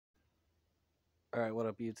Alright, what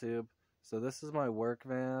up YouTube? So this is my work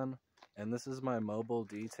van, and this is my mobile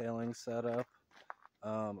detailing setup.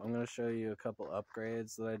 I'm going to show you a couple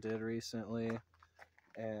upgrades that I did recently,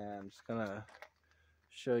 and just going to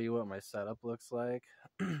show you what my setup looks like.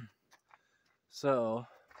 So,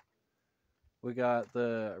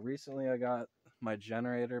 recently I got my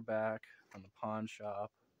generator back from the pawn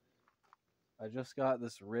shop. I just got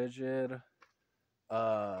this Rigid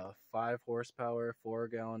 5 horsepower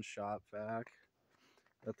 4-gallon shop vac.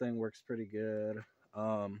 That thing works pretty good.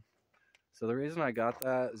 So the reason I got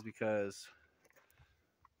that is because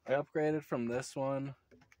I upgraded from this one.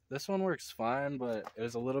 This one works fine, but it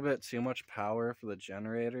was a little bit too much power for the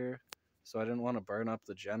generator, so I didn't want to burn up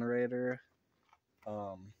the generator.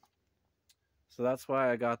 So that's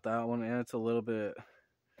why I got that one, and it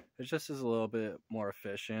just is a little bit more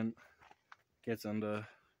efficient. Gets into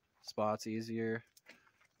spots easier.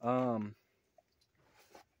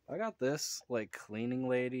 I got this like cleaning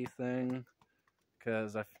lady thing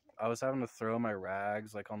because I was having to throw my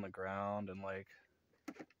rags like on the ground, and like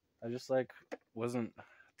I just like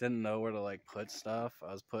didn't know where to like put stuff.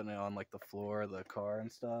 I was putting it on like the floor of the car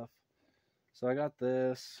and stuff. So I got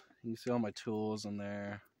this. You can see all my tools in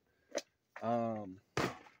there.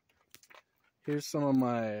 Here's some of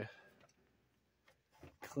my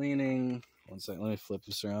cleaning. One second, let me flip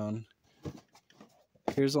this around.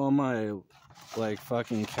 Here's all my like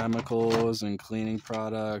fucking chemicals and cleaning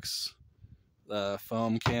products. The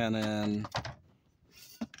foam cannon.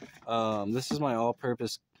 This is my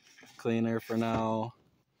all-purpose cleaner for now.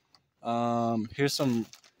 Here's some.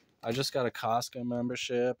 I just got a Costco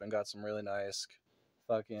membership and got some really nice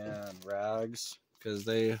fucking rags because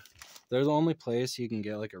they're the only place you can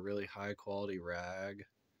get like a really high quality rag.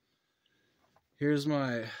 Here's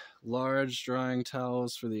my large drying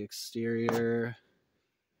towels for the exterior.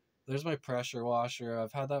 There's my pressure washer.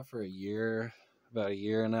 I've had that for about a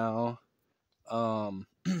year now.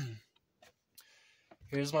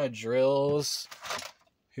 Here's my drills.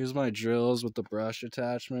 Here's my drills with the brush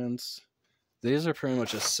attachments. These are pretty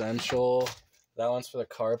much essential. That one's for the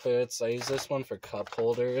carpets. I use this one for cup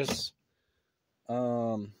holders.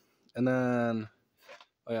 And then,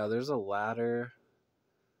 oh yeah, there's a ladder.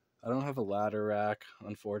 I don't have a ladder rack,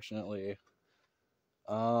 unfortunately.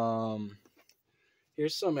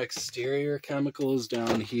 Here's some exterior chemicals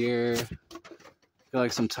down here. Got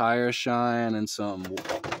like some tire shine and some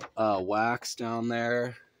wax down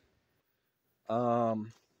there. Oh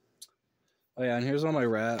yeah, and here's all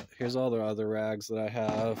here's all the other rags that I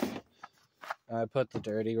have. I put the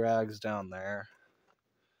dirty rags down there.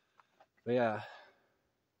 But yeah,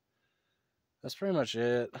 that's pretty much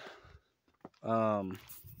it.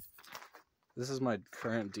 This is my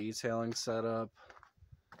current detailing setup.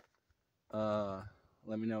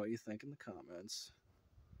 Let me know what you think in the comments.